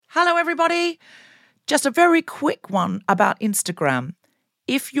Hello, everybody. Just a very quick one about Instagram.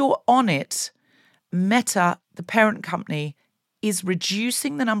 If you're on it, Meta, the parent company, is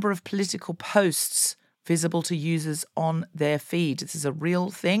reducing the number of political posts visible to users on their feed. This is a real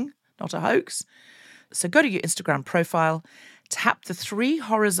thing, not a hoax. So go to your Instagram profile, tap the 3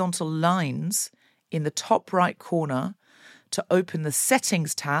 horizontal lines in the top right corner to open the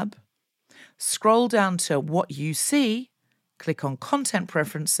Settings tab, scroll down to What You See, click on Content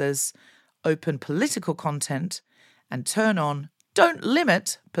Preferences, open Political Content, and turn on Don't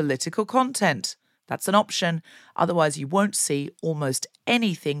Limit Political Content. That's an option. Otherwise, you won't see almost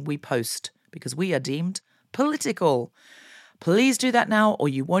anything we post because we are deemed political. Please do that now, or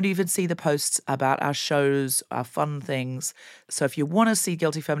you won't even see the posts about our shows, our fun things. So if you want to see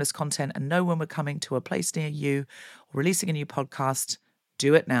Guilty Feminist content and know when we're coming to a place near you or releasing a new podcast,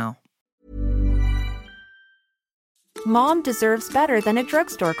 do it now. Mom deserves better than a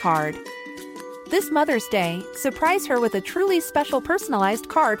drugstore card. This Mother's Day, surprise her with a truly special personalized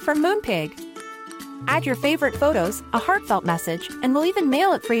card from Moonpig. Add your favorite photos, a heartfelt message, and we'll even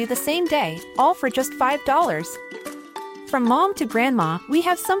mail it for you the same day, all for just $5. From mom to grandma, we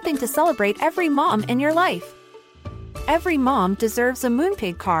have something to celebrate every mom in your life. Every mom deserves a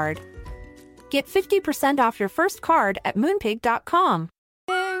Moonpig card. Get 50% off your first card at moonpig.com.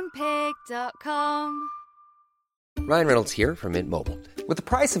 Moonpig.com. Ryan Reynolds here from Mint Mobile. With the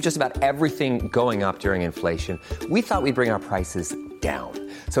price of just about everything going up during inflation, we thought we'd bring our prices down.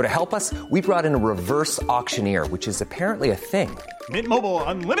 So to help us, we brought in a reverse auctioneer, which is apparently a thing. Mint Mobile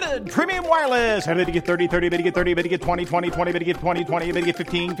Unlimited Premium Wireless. How to get 30, 30, bit to get 30, bit to get 20, 20, 20, bit to get 20, 20, bit to get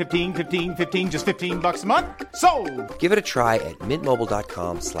 15, 15, 15, 15, just $15 a month? Sold! Give it a try at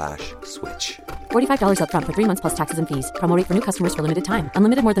mintmobile.com/switch. $45 up front for 3 months plus taxes and fees. Promo rate for new customers for limited time.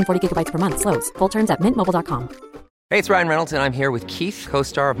 Unlimited more than 40 gigabytes per month. Slows full terms at mintmobile.com. Hey, it's Ryan Reynolds, and I'm here with Keith,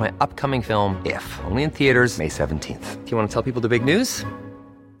 co-star of my upcoming film, If, only in theaters May 17th. Do you want to tell people the big news?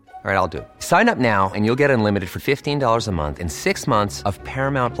 All right, I'll do it. Sign up now and you'll get unlimited for $15 a month and 6 months of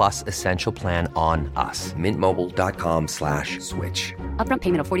Paramount Plus Essential Plan on us. mintmobile.com/switch. Upfront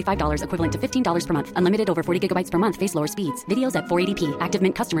payment of $45 equivalent to $15 per month. Unlimited over 40 gigabytes per month. Face lower speeds. Videos at 480p. Active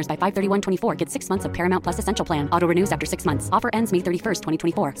Mint customers by 531.24 get 6 months of Paramount Plus Essential Plan. Auto renews after 6 months. Offer ends May 31st,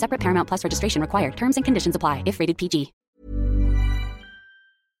 2024. Separate Paramount Plus registration required. Terms and conditions apply if rated PG.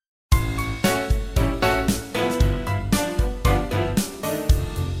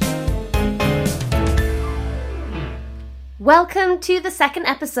 Welcome to the second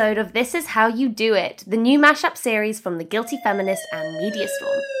episode of This Is How You Do It, the new mashup series from The Guilty Feminist and Media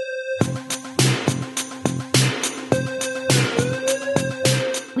Storm.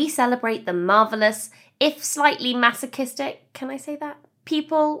 We celebrate the marvellous, if slightly masochistic, can I say that?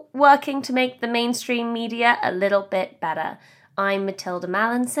 People working to make the mainstream media a little bit better. I'm Matilda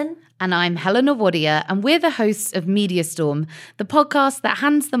Mallinson. And I'm Helena Wadia, and we're the hosts of Media Storm, the podcast that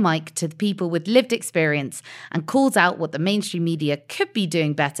hands the mic to the people with lived experience and calls out what the mainstream media could be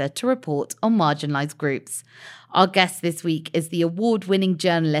doing better to report on marginalised groups. Our guest this week is the award-winning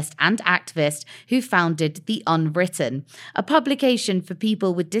journalist and activist who founded The Unwritten, a publication for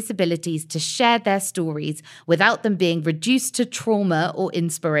people with disabilities to share their stories without them being reduced to trauma or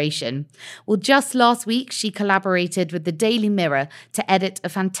inspiration. Well, just last week, she collaborated with the Daily Mirror to edit a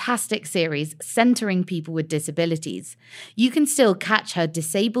fantastic series centering people with disabilities. You can still catch her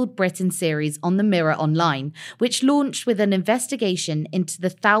Disabled Britain series on the Mirror online, which launched with an investigation into the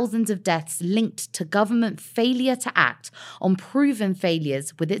thousands of deaths linked to government failure to act on proven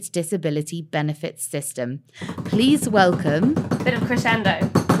failures with its disability benefits system. Please welcome... Bit of crescendo.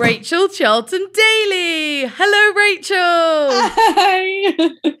 Rachel Charlton-Dailey. Hello, Rachel. Hi.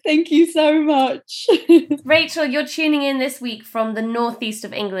 Thank you so much. Rachel, you're tuning in this week from the northeast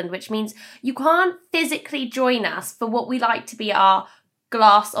of England, which means you can't physically join us for what we like to be our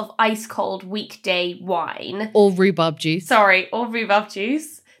glass of ice-cold weekday wine. Or rhubarb juice. Or rhubarb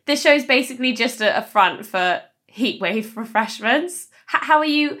juice. This show's basically just a front for heatwave refreshments. How are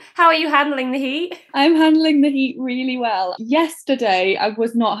you handling the heat? I'm handling the heat really well. Yesterday, I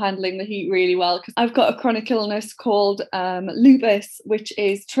was not handling the heat really well because I've got a chronic illness called lupus, which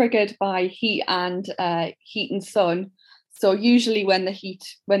is triggered by heat and sun. So usually when the heat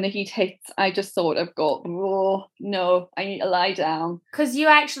hits, I just sort of go, oh, no, I need to lie down. Because you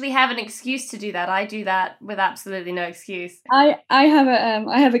actually have an excuse to do that. I do that with absolutely no excuse. I have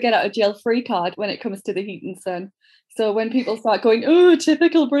a get out of jail free card when it comes to the heat and sun. So when people start going, oh,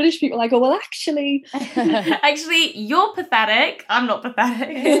 typical British people, I go, well, actually. Actually, you're pathetic. I'm not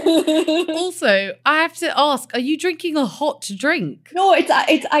pathetic. Also, I have to ask, are you drinking a hot drink? No, it's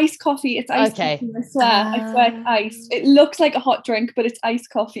iced coffee. It's iced coffee. I swear it's iced. It looks like a hot drink, but it's iced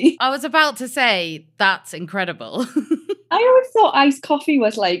coffee. I was about to say, that's incredible. I always thought iced coffee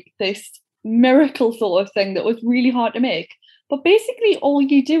was like this miracle sort of thing that was really hard to make. But basically all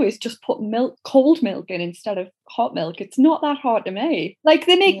you do is just put cold milk in instead of hot milk. It's not that hard to make. Like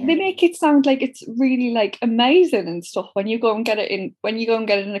they make it sound like it's really like amazing and stuff when you go and get it in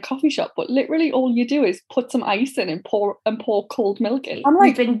a coffee shop. But literally all you do is put some ice in and pour cold milk in. I'm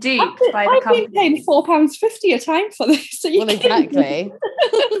like, We've been duped by the company. I've been paying £4.50 a time for this. So exactly.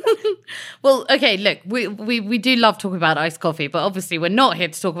 Well, okay, look, we do love talking about iced coffee, but obviously we're not here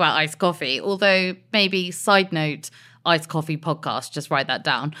to talk about iced coffee. Although maybe side note, iced coffee podcast, just write that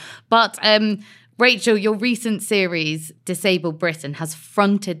down. But Rachel, your recent series Disabled Britain has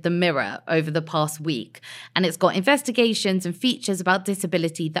fronted the mirror over the past week, and it's got investigations and features about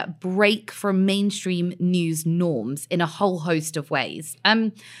disability that break from mainstream news norms in a whole host of ways.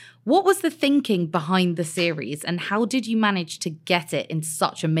 What was the thinking behind the series, and how did you manage to get it in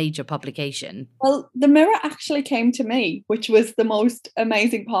such a major publication? Well, the Mirror actually came to me, which was the most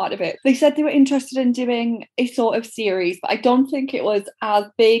amazing part of it. They said they were interested in doing a sort of series, but I don't think it was as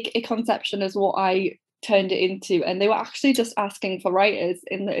big a conception as what I turned it into. And they were actually just asking for writers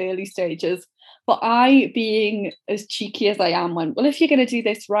in the early stages. But I, being as cheeky as I am, went, well, if you're going to do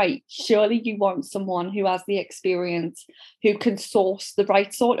this right, surely you want someone who has the experience, who can source the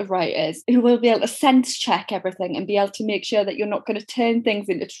right sort of writers, who will be able to sense check everything and be able to make sure that you're not going to turn things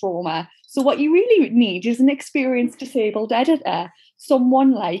into trauma. So what you really need is an experienced disabled editor,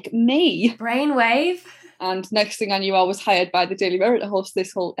 someone like me. Brainwave. And next thing I knew, I was hired by the Daily Mirror to host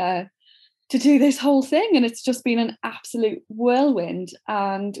this whole to do this whole thing, and it's just been an absolute whirlwind,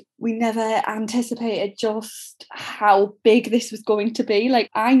 and we never anticipated just how big this was going to be. Like,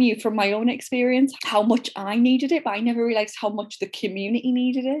 I knew from my own experience how much I needed it, but I never realised how much the community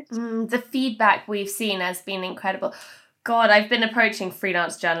needed it. The feedback we've seen has been incredible. God, I've been approaching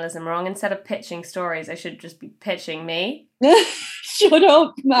freelance journalism wrong. Instead of pitching stories, I should just be pitching me. Shut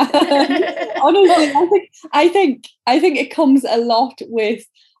up, man. Honestly, I think it comes a lot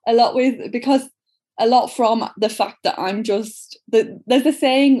from the fact that I'm just there's a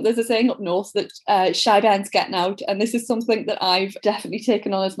saying up north that shy bands getting out, and this is something that I've definitely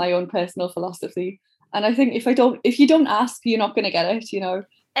taken on as my own personal philosophy. And I think if you don't ask, you're not going to get it, you know.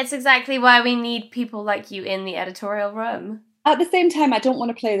 It's exactly why we need people like you in the editorial room. At the same time, I don't want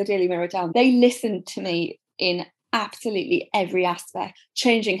to play the Daily Mirror down. They listened to me in absolutely every aspect,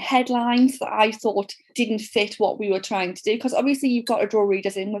 changing headlines that I thought didn't fit what we were trying to do, because obviously you've got to draw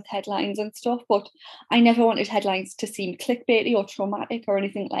readers in with headlines and stuff, but I never wanted headlines to seem clickbaity or traumatic or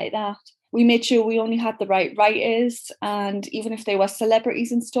anything like that. We made sure we only had the right writers, and even if they were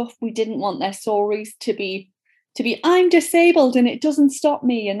celebrities and stuff, we didn't want their stories to be I'm disabled and it doesn't stop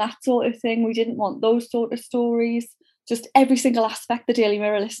me and that sort of thing. We didn't want those sort of stories. Just every single aspect the Daily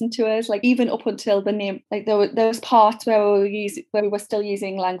Mirror listened to us, like even up until the name, like there was parts where we were still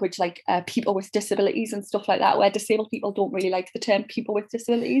using language like people with disabilities and stuff like that, where disabled people don't really like the term people with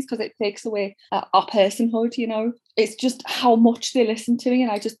disabilities because it takes away our personhood, you know. It's just how much they listen to me,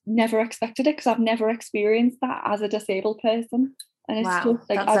 and I just never expected it because I've never experienced that as a disabled person. And it's wow, just,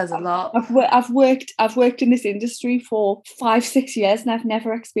 like, that says a lot. I've worked in this industry for 5-6 years, and I've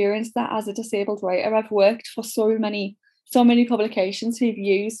never experienced that as a disabled writer. I've worked for so many publications who've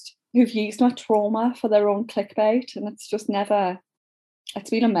used my trauma for their own clickbait, and it's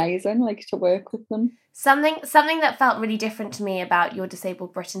been amazing, like, to work with them. Something that felt really different to me about your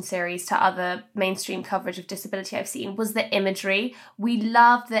Disabled Britain series to other mainstream coverage of disability I've seen was the imagery. We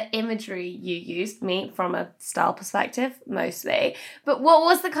love the imagery you used, me from a style perspective mostly. But what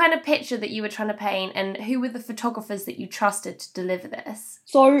was the kind of picture that you were trying to paint, and who were the photographers that you trusted to deliver this?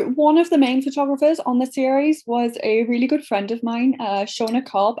 So one of the main photographers on the series was a really good friend of mine, Shona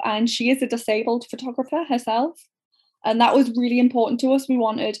Cobb, and she is a disabled photographer herself. And that was really important to us. We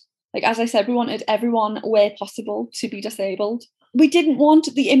wanted, like, as I said, we wanted everyone where possible to be disabled. We didn't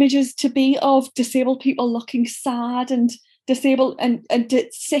want the images to be of disabled people looking sad and disabled and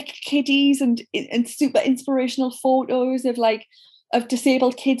sick kiddies and super inspirational photos of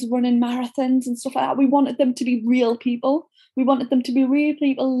disabled kids running marathons and stuff like that. We wanted them to be real people. We wanted them to be real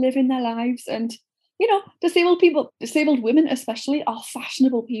people living their lives. And, you know, disabled women especially, are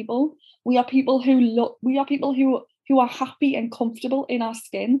fashionable people. We are people who are happy and comfortable in our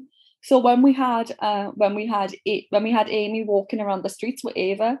skin. So when we had Amy walking around the streets with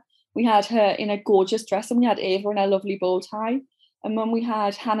Ava, we had her in a gorgeous dress, and we had Ava in a lovely bow tie. And when we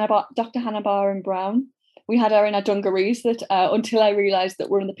had Dr. Hannah Barr Brown, we had her in her dungarees that, until I realised that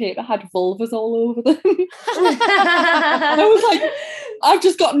were in the paper, had vulvas all over them. I was like, I've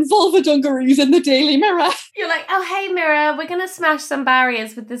just gotten vulva dungarees in the Daily Mirror. You're like, oh, hey, Mirror, we're going to smash some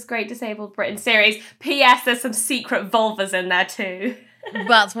barriers with this Great Disabled Britain series. P.S. There's some secret vulvas in there too.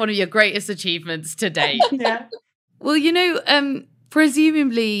 That's one of your greatest achievements to date. Yeah. Well,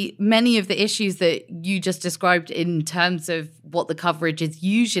 presumably many of the issues that you just described in terms of what the coverage is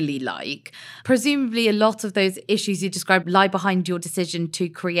usually like, presumably a lot of those issues you described lie behind your decision to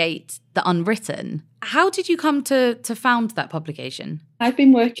create The Unwritten. How did you come to found that publication? I've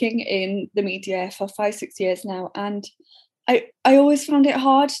been working in the media for 5-6 years now, and I always found it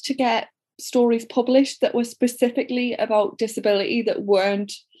hard to get stories published that were specifically about disability, that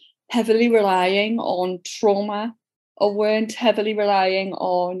weren't heavily relying on trauma or weren't heavily relying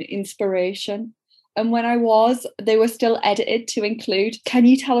on inspiration. And when I was, they were still edited to include, can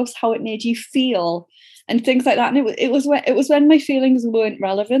you tell us how it made you feel? And things like that. And it was when my feelings weren't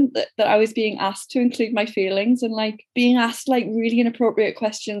relevant that I was being asked to include my feelings, and like being asked like really inappropriate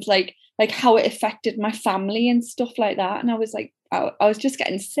questions like how it affected my family and stuff like that. And I was like, I was just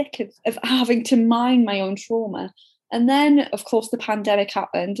getting sick of having to mine my own trauma. And then, of course, the pandemic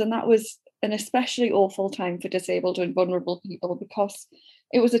happened, and that was an especially awful time for disabled and vulnerable people, because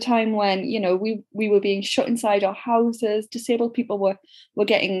it was a time when, we were being shut inside our houses. Disabled people were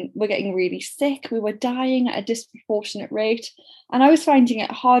getting really sick. We were dying at a disproportionate rate. And I was finding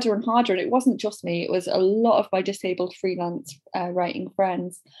it harder and harder. And it wasn't just me. It was a lot of my disabled freelance writing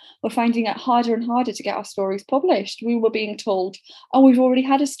friends were finding it harder and harder to get our stories published. We were being told, oh, we've already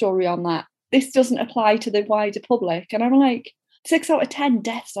had a story on that. This doesn't apply to the wider public. And I'm like, 6 out of 10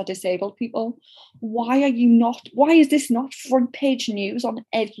 deaths are disabled people. Why is this not front page news on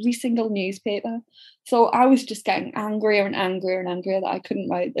every single newspaper? So I was just getting angrier and angrier and angrier that I couldn't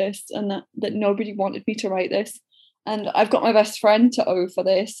write this, and that nobody wanted me to write this. And I've got my best friend to owe for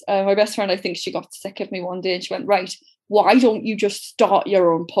this. My best friend, I think she got sick of me one day and she went, right, why don't you just start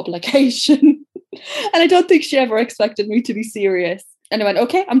your own publication? And I don't think she ever expected me to be serious. And I went,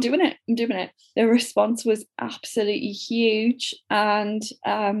 okay, I'm doing it. The response was absolutely huge. And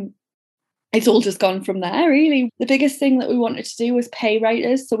it's all just gone from there, really. The biggest thing that we wanted to do was pay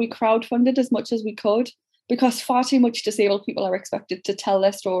writers. So we crowdfunded as much as we could, because far too much disabled people are expected to tell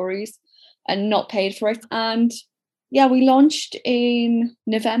their stories and not paid for it. And yeah, we launched in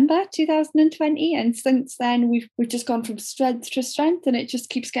November 2020. And since then, we've just gone from strength to strength, and it just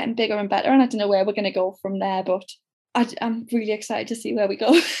keeps getting bigger and better. And I don't know where we're going to go from there, but I'm really excited to see where we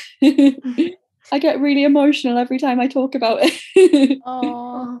go. I get really emotional every time I talk about it.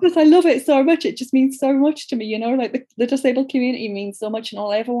 Because I love it so much. It just means so much to me, like the disabled community means so much, and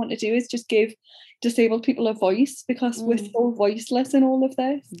all I ever want to do is just give disabled people a voice, because we're so voiceless in all of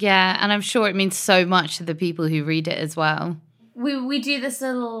this. Yeah, and I'm sure it means so much to the people who read it as well. We do this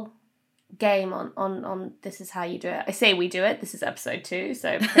little game on this is how you do it. I say we do it. This is episode 2,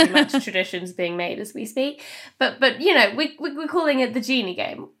 so pretty much traditions being made as we speak. But we're calling it the genie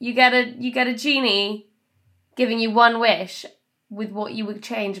game. You get a genie giving you one wish with what you would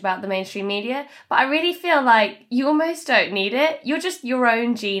change about the mainstream media. But I really feel like you almost don't need it. You're just your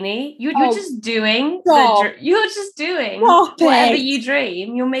own genie. You're just doing whatever you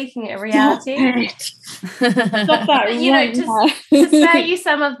dream. You're making it a reality. To spare you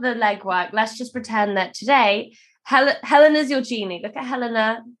some of the legwork, let's just pretend that today Helena's your genie. Look at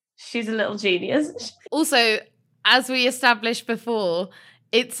Helena. She's a little genius. Also, as we established before,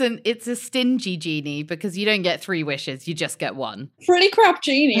 it's a stingy genie, because you don't get 3 wishes, you just get 1. Pretty crap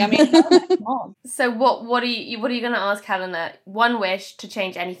genie. I mean, come on. So what are you going to ask Helena? 1 wish to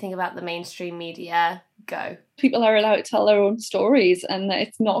change anything about the mainstream media. Go. People are allowed to tell their own stories, and that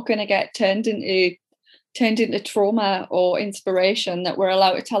it's not going to get turned into trauma or inspiration, that we're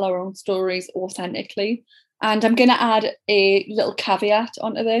allowed to tell our own stories authentically. And I'm going to add a little caveat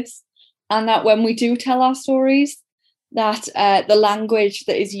onto this, and that when we do tell our stories, that the language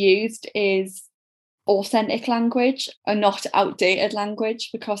that is used is authentic language and not outdated language,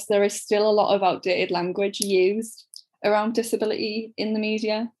 because there is still a lot of outdated language used around disability in the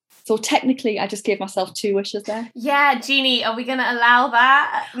media. So technically, I just gave myself 2 wishes there. Yeah, Jeannie, are we going to allow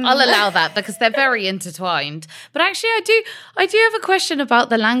that? I'll allow that, because they're very intertwined. But actually, I do have a question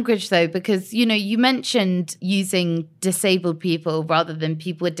about the language, though, because, you mentioned using disabled people rather than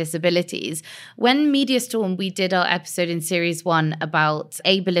people with disabilities. When Media Storm, we did our episode in series 1 about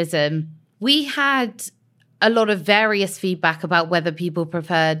ableism, we had a lot of various feedback about whether people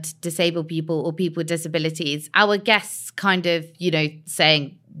preferred disabled people or people with disabilities. Our guests kind of,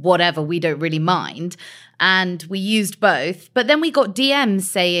 saying whatever, we don't really mind. And we used both. But then we got DMs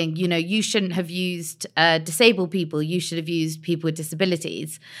saying, you know, you shouldn't have used disabled people. You should have used people with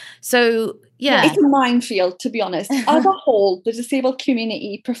disabilities. So, yeah. It's a minefield, to be honest. As a whole, the disabled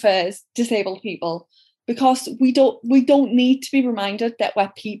community prefers disabled people because we don't need to be reminded that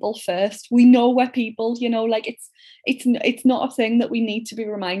we're people first. We know we're people, you know, like it's not a thing that we need to be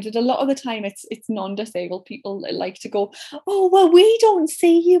reminded. A lot of the time it's non-disabled people that like to go, oh, well, we don't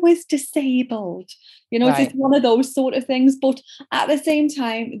see you as disabled. You know, Right. it's one of those sort of things. But at the same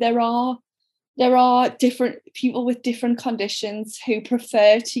time, there are different people with different conditions who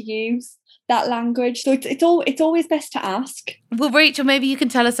prefer to use that language. So it's always best to ask. Well, Rachel, maybe you can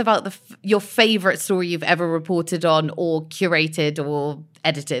tell us about your favourite story you've ever reported on or curated or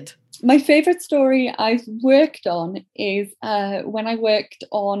edited. My favourite story I've worked on is when I worked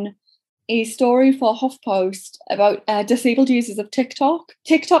on a story for HuffPost about disabled users of TikTok.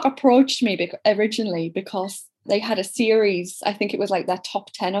 TikTok approached me originally because they had a series, I think it was like their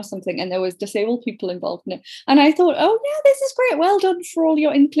top 10 or something, and there was disabled people involved in it. And I thought, oh yeah, this is great. Well done for all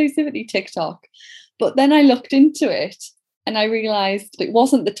your inclusivity, TikTok. But then I looked into it and I realised it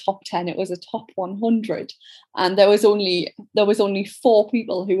wasn't the top 10, it was a top 100. And there was only 4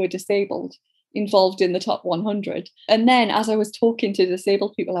 people who were disabled involved in the top 100. And then as I was talking to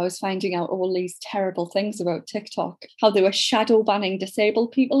disabled people, I was finding out all these terrible things about TikTok, how they were shadow banning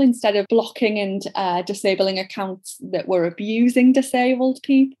disabled people instead of blocking and disabling accounts that were abusing disabled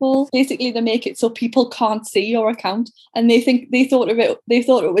people. Basically, they make it so people can't see your account, and they thought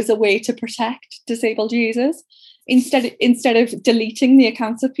it was a way to protect disabled users instead of deleting the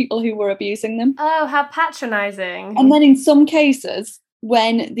accounts of people who were abusing them. Oh, how patronising. And then in some cases,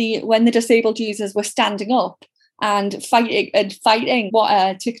 when the disabled users were standing up and fighting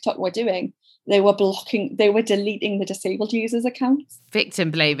what TikTok were doing, they were deleting the disabled users' accounts.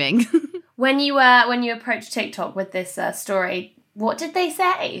 Victim blaming. When you approached TikTok with this story, what did they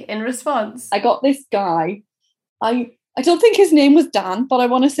say in response? I got this guy. I don't think his name was Dan, but I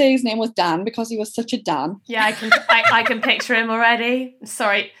want to say his name was Dan because he was such a Dan. Yeah, I can picture him already.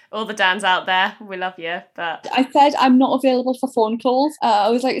 Sorry, all the Dans out there, we love you. But I said I'm not available for phone calls. I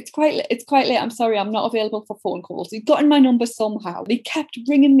was like, it's quite late. I'm sorry, I'm not available for phone calls. He'd gotten my number somehow. He kept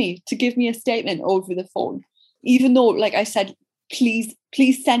ringing me to give me a statement over the phone, even though, like I said, please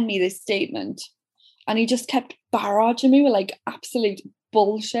send me this statement. And he just kept barraging me with like absolute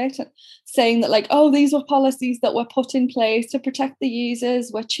bullshit, saying that like, oh, these were policies that were put in place to protect the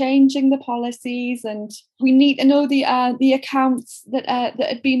users. We're changing the policies, and we need to know the accounts that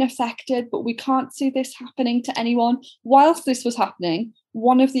had been affected, but we can't see this happening to anyone. Whilst this was happening,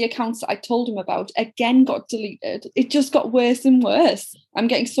 one of the accounts that I told him about again got deleted. It just got worse and worse. I'm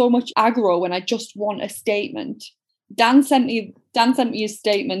getting so much aggro when I just want a statement. Dan sent me a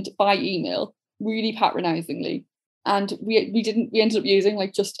statement by email, really patronisingly. And we ended up using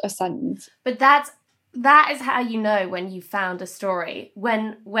like just a sentence. But that is how you know when you found a story.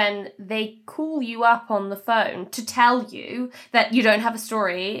 When they call you up on the phone to tell you that you don't have a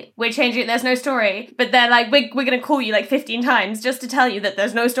story, we're changing it, there's no story. But they're like, we're going to call you like 15 times just to tell you that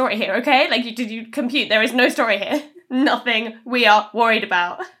there's no story here, okay? Like, did you compute? There is no story here. Nothing we are worried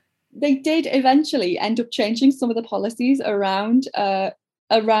about. They did eventually end up changing some of the policies around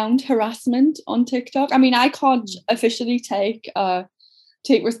harassment on TikTok. I mean, I can't officially take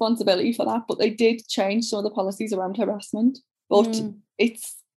responsibility for that, but they did change some of the policies around harassment. But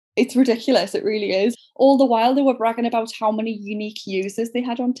it's ridiculous. It really is. All the while they were bragging about how many unique users they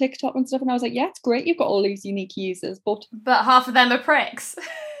had on TikTok and stuff. And I was like, yeah, it's great you've got all these unique users, but half of them are pricks.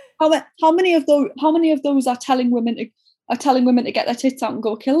 How many of those are telling women to get their tits out and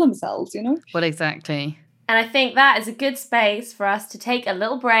go kill themselves, you know? Well, exactly. And I think that is a good space for us to take a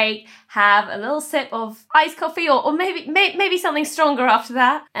little break, have a little sip of iced coffee or maybe something stronger after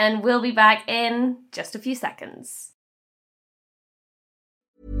that. And we'll be back in just a few seconds.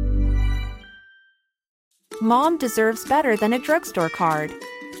 Mom deserves better than a drugstore card.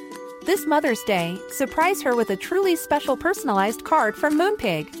 This Mother's Day, surprise her with a truly special personalized card from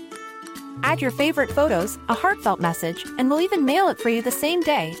Moonpig. Add your favorite photos, a heartfelt message, and we'll even mail it for you the same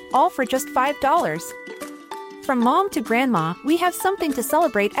day, all for just $5. From mom to grandma, we have something to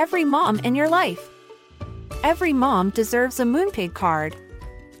celebrate every mom in your life. Every mom deserves a Moonpig card.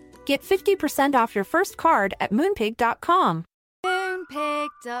 Get 50% off your first card at moonpig.com.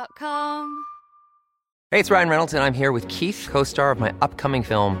 Moonpig.com. Hey, it's Ryan Reynolds, and I'm here with Keith, co-star of my upcoming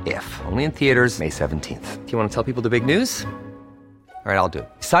film, If, only in theaters May 17th. Do you want to tell people the big news? All right, I'll do it.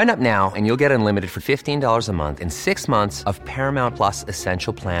 Sign up now and you'll get unlimited for $15 a month and 6 months of Paramount Plus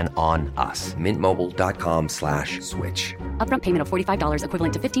Essential Plan on us. MintMobile.com/switch. Upfront payment of $45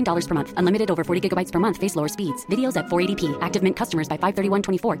 equivalent to $15 per month. Unlimited over 40 gigabytes per month. Face lower speeds. Videos at 480p. Active Mint customers by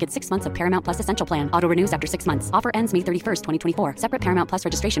 531.24 get 6 months of Paramount Plus Essential Plan. Auto renews after 6 months. Offer ends May 31st, 2024. Separate Paramount Plus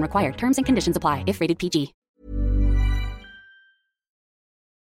registration required. Terms and conditions apply if rated PG.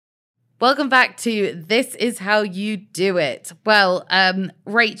 Welcome back to This Is How You Do It. Well,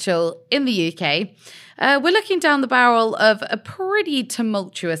 Rachel, in the UK, we're looking down the barrel of a pretty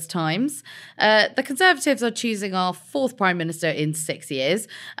tumultuous times. The Conservatives are choosing our fourth Prime Minister in 6 years,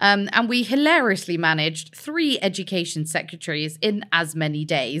 and we hilariously managed 3 education secretaries in as many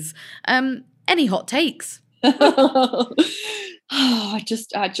days. Any hot takes? I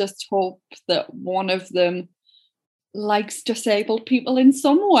just hope that one of them likes disabled people in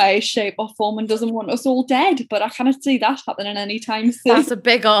some way, shape or form and doesn't want us all dead, but I cannot see that happening anytime soon. That's a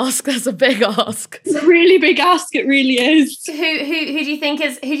big ask. It's a really big ask, it really is. Who do you think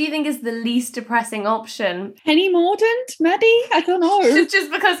is the least depressing option? Penny Mordaunt, maybe? I don't know.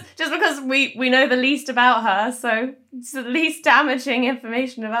 just because we know the least about her, so it's the least damaging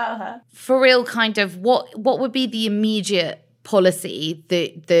information about her. For real, kind of what would be the immediate policy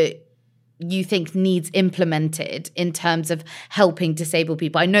that you think needs implemented in terms of helping disabled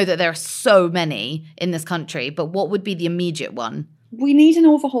people? I know that there are so many in this country, but what would be the immediate one? We need an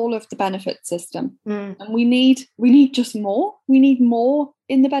overhaul of the benefit system. And we need just more. We need more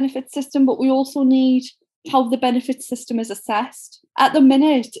in the benefit system, but we also need how the benefit system is assessed. At the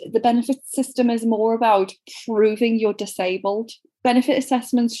minute, the benefit system is more about proving you're disabled. Benefit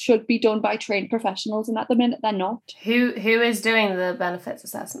assessments should be done by trained professionals, and at the minute they're not. Who is doing the benefits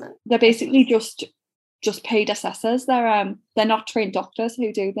assessment? They're basically just paid assessors. They're not trained doctors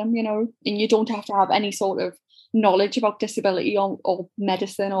who do them, you know, and you don't have to have any sort of knowledge about disability or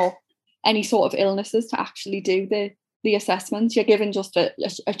medicine or any sort of illnesses to actually do the assessments. You're given just a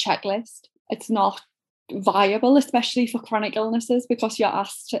checklist. It's not viable, especially for chronic illnesses, because you're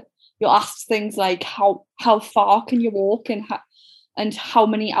asked things like how far can you walk and how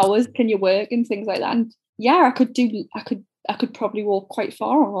many hours can you work and things like that. And yeah, I could probably walk quite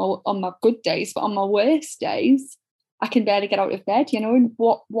far on my good days, but on my worst days, I can barely get out of bed, you know. And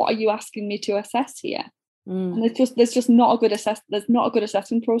what are you asking me to assess here? And there's just not a good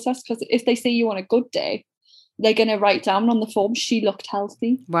assessment process, because if they see you on a good day, they're going to write down on the form, she looked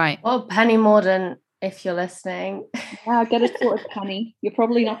healthy. Right. Well, Penny Mordaunt, if you're listening. Yeah, get it sorted, Penny. You're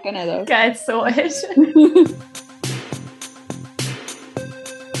probably not going to, though. Get it sorted.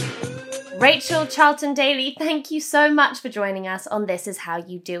 Rachel Charlton-Dailey, thank you so much for joining us on This Is How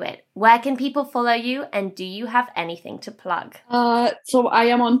You Do It. Where can people follow you, and do you have anything to plug? So I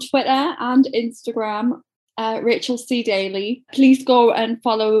am on Twitter and Instagram, Rachel C. Dailey. Please go and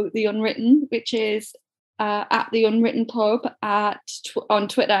follow The Unwritten, which is at The Unwritten Pub on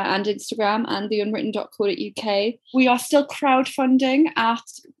Twitter and Instagram, and theunwritten.co.uk. We are still crowdfunding at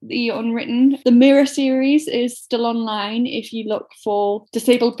The Unwritten. The Mirror series is still online if you look for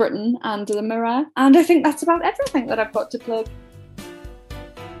Disabled Britain and The Mirror. And I think that's about everything that I've got to plug.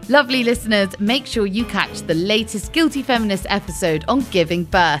 Lovely listeners, make sure you catch the latest Guilty Feminist episode on giving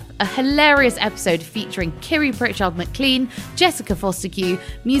birth, a hilarious episode featuring Kiri Pritchard-McLean, Jessica Foster-Q,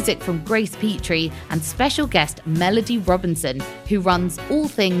 music from Grace Petrie, and special guest Melody Robinson, who runs all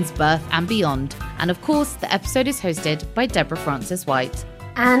things birth and beyond. And of course, the episode is hosted by Deborah Francis-White.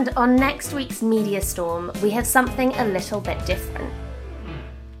 And on next week's Media Storm, we have something a little bit different.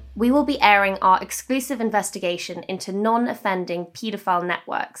 We will be airing our exclusive investigation into non-offending paedophile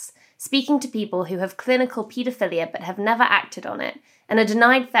networks, speaking to people who have clinical paedophilia but have never acted on it, and are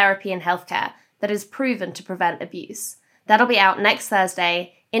denied therapy and healthcare that is proven to prevent abuse. That'll be out next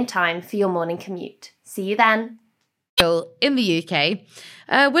Thursday, in time for your morning commute. See you then. In the UK,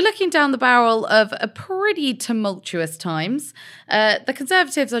 we're looking down the barrel of a pretty tumultuous times. The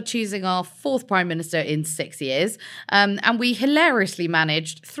Conservatives are choosing our fourth Prime Minister in 6 years, and we hilariously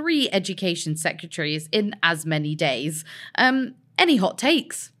managed 3 education secretaries in as many days. Any hot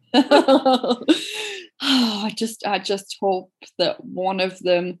takes? I just hope that one of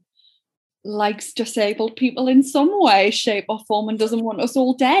them likes disabled people in some way, shape or form and doesn't want us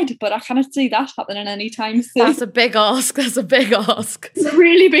all dead, but I cannot see that happening anytime soon. That's a big ask. It's a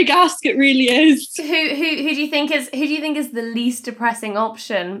really big ask, it really is. Who do you think is the least depressing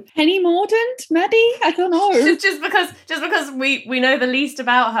option? Penny Mordaunt, maybe? I don't know. just because we know the least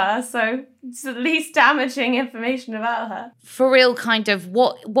about her, so it's the least damaging information about her. For real, kind of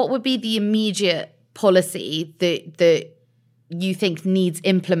what would be the immediate policy that you think needs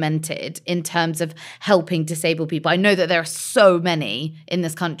implemented in terms of helping disabled people? I know that there are so many in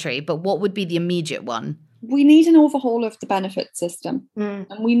this country, but what would be the immediate one? We need an overhaul of the benefit system, and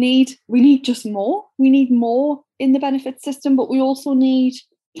we need just more. We need more in the benefit system, but we also need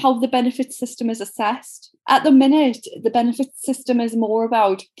how the benefit system is assessed. At the minute, the benefit system is more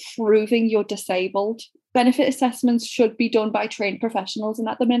about proving you're disabled. Benefit assessments should be done by trained professionals, and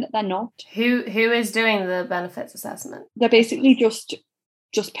at the minute they're not. Who is doing the benefits assessment? They're basically just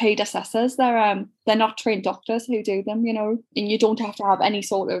paid assessors. They're not trained doctors who do them, you know, and you don't have to have any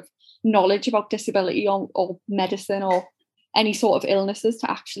sort of knowledge about disability or medicine or any sort of illnesses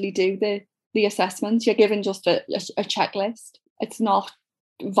to actually do the assessments. You're given just a checklist. It's not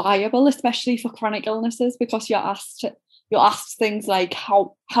viable, especially for chronic illnesses, because you're asked things like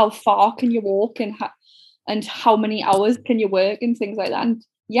how far can you walk and how many hours can you work and things like that. And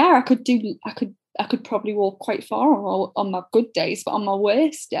yeah, I could probably walk quite far on my good days, but on my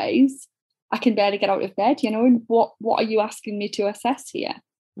worst days, I can barely get out of bed, you know. And what are you asking me to assess here?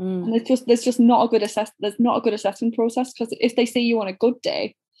 And there's just not a good assessment process, because if they see you on a good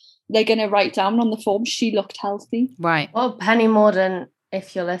day, they're going to write down on the form, she looked healthy. Right. Well, Penny Morden,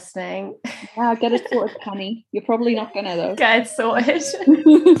 if you're listening. Yeah, get it sorted, Penny. You're probably not going to, though. Get it sorted.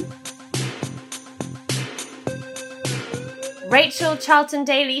 Rachel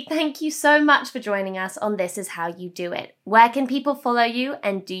Charlton-Dailey, thank you so much for joining us on This Is How You Do It. Where can people follow you,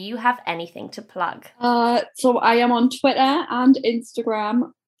 and do you have anything to plug? So I am on Twitter and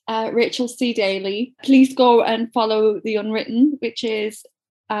Instagram, Rachel C. Dailey. Please go and follow The Unwritten, which is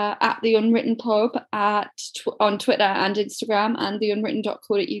at The Unwritten Pub on Twitter and Instagram, and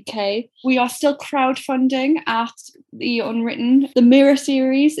theunwritten.co.uk. We are still crowdfunding at The Unwritten. The Mirror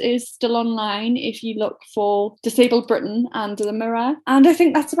series is still online if you look for Disabled Britain and The Mirror. And I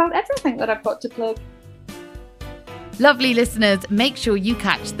think that's about everything that I've got to plug. Lovely listeners, make sure you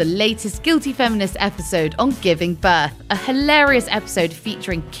catch the latest Guilty Feminist episode on giving birth, a hilarious episode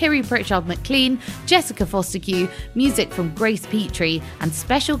featuring Kiri Pritchard-McLean, Jessica Foster-Q, music from Grace Petrie, and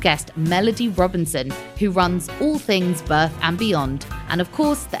special guest Melody Robinson, who runs all things birth and beyond. And of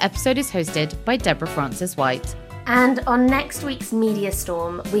course, the episode is hosted by Deborah Francis-White. And on next week's Media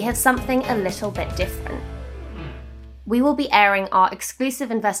Storm, we have something a little bit different. We will be airing our exclusive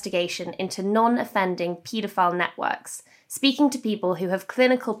investigation into non-offending paedophile networks, speaking to people who have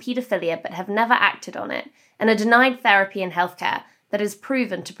clinical paedophilia but have never acted on it, and are denied therapy and healthcare that is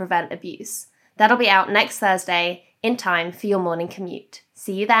proven to prevent abuse. That'll be out next Thursday, in time for your morning commute.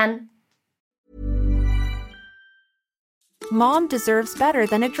 See you then. Mom deserves better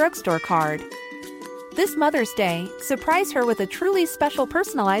than a drugstore card. This Mother's Day, surprise her with a truly special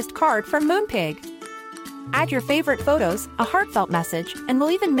personalized card from Moonpig. Add your favorite photos, a heartfelt message, and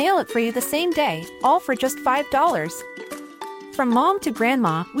we'll even mail it for you the same day, all for just $5. From mom to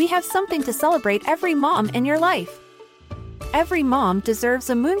grandma, we have something to celebrate every mom in your life. Every mom deserves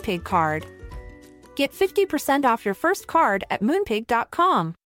a Moonpig card. Get 50% off your first card at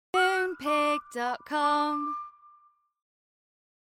moonpig.com. Moonpig.com